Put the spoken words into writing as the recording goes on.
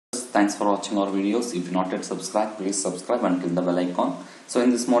thanks for watching our videos. If you not yet subscribed, please subscribe and click the bell icon. So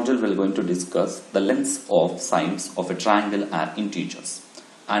in this module we are going to discuss the lengths of sides of a triangle are integers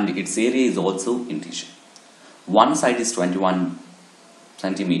and its area is also integer. One side is 21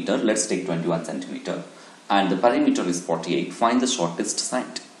 centimeter. Let's take 21 centimeter and the perimeter is 48. Find the shortest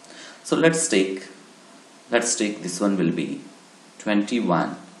side. So let's take this one will be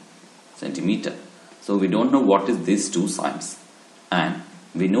 21 centimeter. So we don't know what is these two sides, and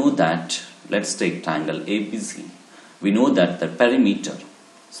we know that, let's take triangle ABC. We know that the perimeter,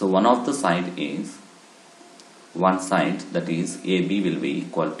 so one of the side is, one side that is AB will be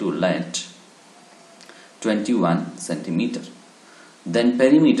equal to, let 21 centimeter. Then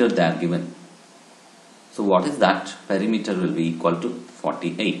perimeter they are given. So what is that? Perimeter will be equal to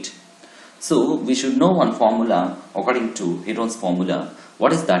 48. So we should know one formula according to Heron's formula.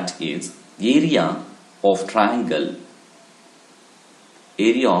 What is that? Is area of triangle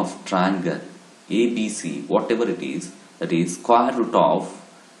ABC, whatever it is, that is square root of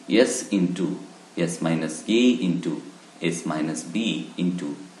S into S minus A into S minus B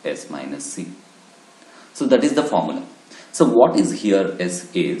into S minus C. So that is the formula. So what is here is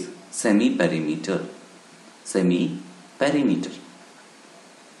semi-perimeter. Semi-perimeter.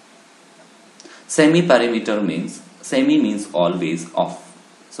 Semi-perimeter means, semi means always off.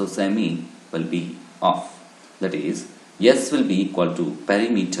 So semi will be off. That is, S will be equal to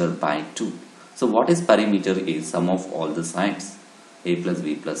perimeter by 2. So what is perimeter? Is sum of all the sides, A plus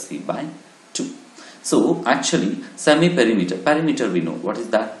B plus C by 2. So actually semi-perimeter, perimeter we know. What is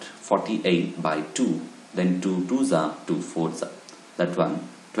that? 48 by 2. Then 2 2s are 2 4s are. That one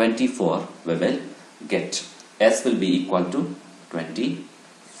 24 we will get. S will be equal to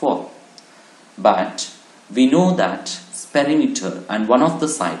 24. But we know that perimeter and one of the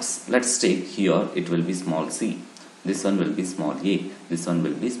sides, let's take here, it will be small c, this one will be small a, this one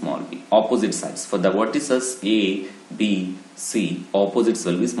will be small b. Opposite sides for the vertices A, B, C, opposites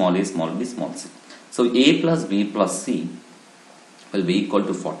will be small a, small b, small c. So A plus B plus C will be equal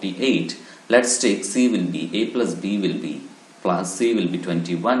to 48. Let's take C will be, A plus B will be plus C will be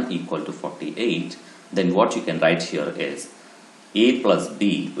 21 equal to 48. Then what you can write here is A plus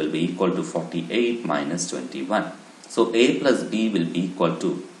B will be equal to 48 minus 21. So A plus B will be equal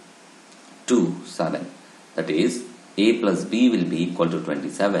to 7. That is, A plus B will be equal to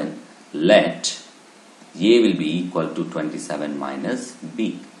 27. Let A will be equal to 27 minus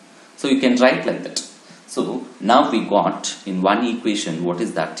B. So you can write like that. So now we got in one equation, what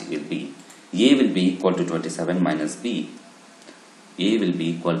is that? It will be A will be equal to 27 minus B. A will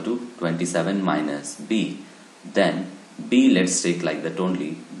be equal to 27 minus B. Then B, let's take like that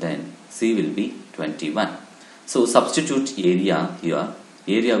only. Then C will be 21. So substitute area here.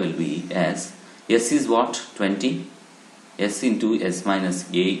 Area will be S. S is what? 20. S into S minus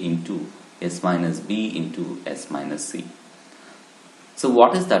A into S minus B into S minus C. So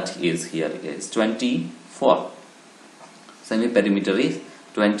what is that is here is 24. Semi-perimeter is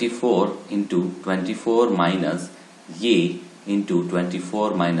 24 into 24 minus A into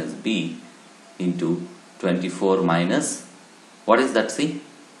 24 minus B into 24 minus, what is that? See,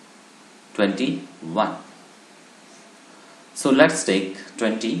 21. So let's take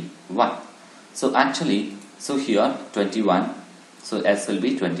 21. So actually, so here 21, so S will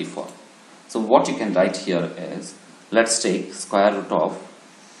be 24. So what you can write here is, let's take square root of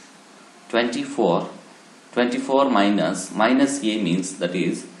 24 minus A means, that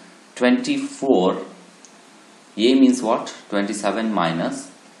is 24. A means what? 27 minus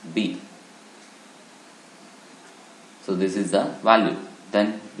B. So this is the value.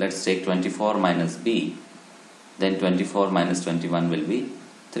 Then let's take 24 minus B. Then 24 minus 21 will be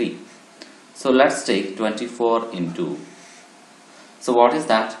 3. So let's take 24 into, so what is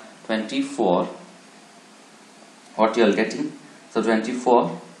that? 24, what you are getting? So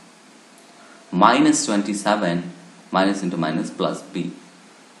 24 minus 27, minus into minus plus B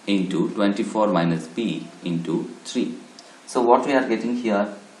into 24 minus B into 3. So what we are getting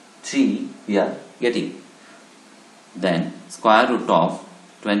here? 3 we are getting. Then square root of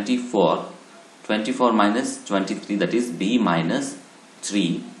 24 minus 23, that is B minus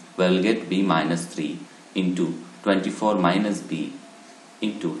 3, we will get B minus 3 into 24 minus B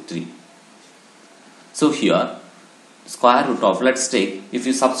into 3. So here square root of, let's take, if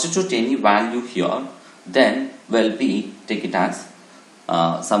you substitute any value here, then will be, take it as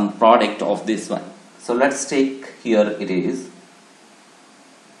some product of this one. So let's take here, it is,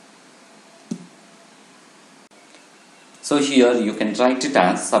 so here you can write it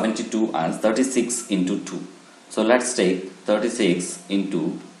as 72 as 36 into 2. So let's take 36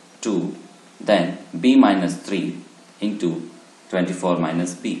 into 2, then B minus 3 into 24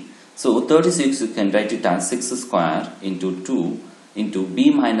 minus B. So 36 you can write it as 6 square into 2 into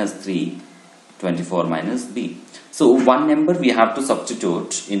b minus 3, 24 minus b. So one number we have to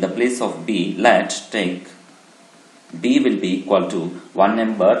substitute in the place of b. Let's take b will be equal to one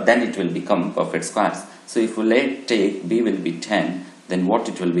number, then it will become perfect squares. So if we take b will be 10, then what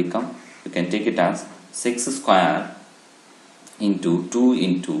it will become? You can take it as 6 square into 2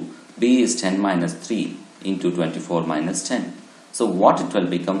 into b is 10 minus 3 into 24 minus 10. So what it will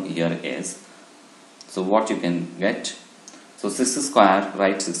become here is, so what you can get, so 6 square,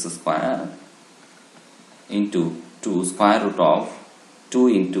 write 6 square into 2 square root of 2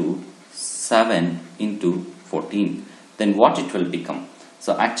 into 7 into 14. Then what it will become?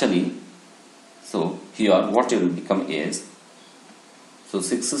 So actually, so here what it will become is, so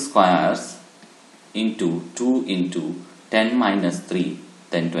 6 squares into 2 into 10 minus 3,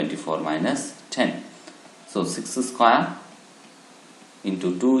 then 24 minus 10. So 6 square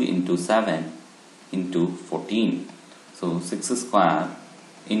into 2 into 7 into 14. So 6 square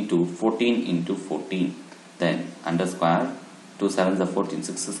into 14 into 14. Then under square, 2 7s are 14,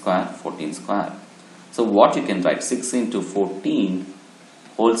 6 square, 14 square. So what you can write, 6 into 14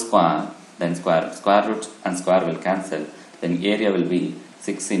 whole square, then square root and square will cancel, then area will be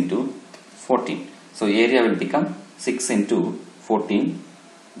 6 into 14. So area will become 6 into 14,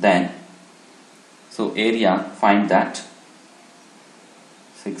 then so area, find that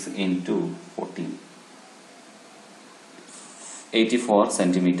 6 into 14, 84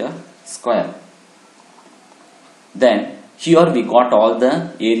 centimeter square. Then here we got all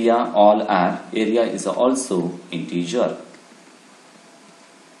the area, all are, area is also integer.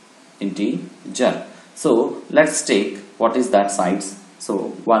 So let's take, what is that sides? So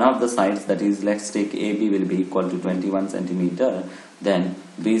one of the sides, that is, let's take AB will be equal to 21 centimeter, then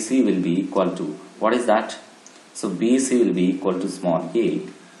BC will be equal to, what is that? So BC will be equal to small a,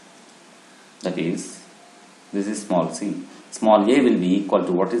 that is, this is small c. Small a will be equal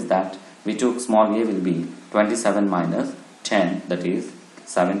to, what is that? We took small a will be 27 minus 10, that is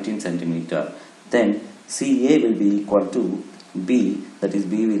 17 centimeter. Then CA will be equal to B, that is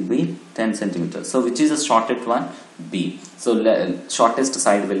B will be 10 centimeters. So which is the shortest one? B. So shortest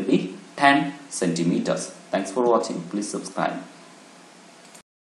side will be 10 centimeters. Thanks for watching. Please subscribe.